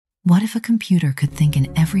What if a computer could think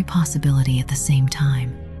in every possibility at the same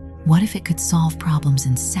time? What if it could solve problems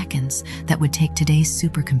in seconds that would take today's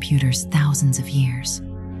supercomputers thousands of years?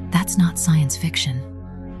 That's not science fiction.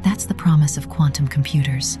 That's the promise of quantum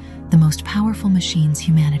computers, the most powerful machines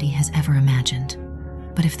humanity has ever imagined.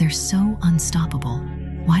 But if they're so unstoppable,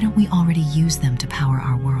 why don't we already use them to power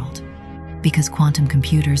our world? Because quantum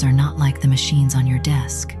computers are not like the machines on your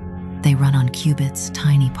desk. They run on qubits,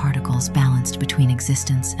 tiny particles balanced between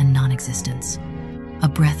existence and non-existence. A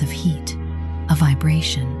breath of heat, a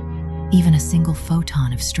vibration, even a single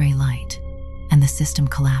photon of stray light, and the system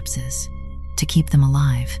collapses. To keep them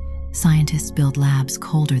alive, scientists build labs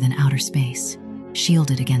colder than outer space,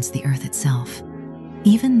 shielded against the Earth itself.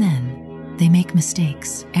 Even then, they make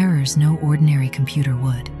mistakes, errors no ordinary computer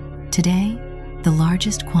would. Today, the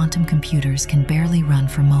largest quantum computers can barely run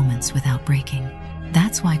for moments without breaking.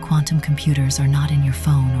 That's why quantum computers are not in your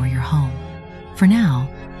phone or your home. For now,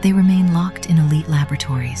 they remain locked in elite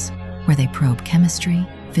laboratories, where they probe chemistry,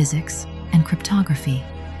 physics, and cryptography,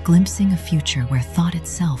 glimpsing a future where thought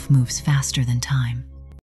itself moves faster than time.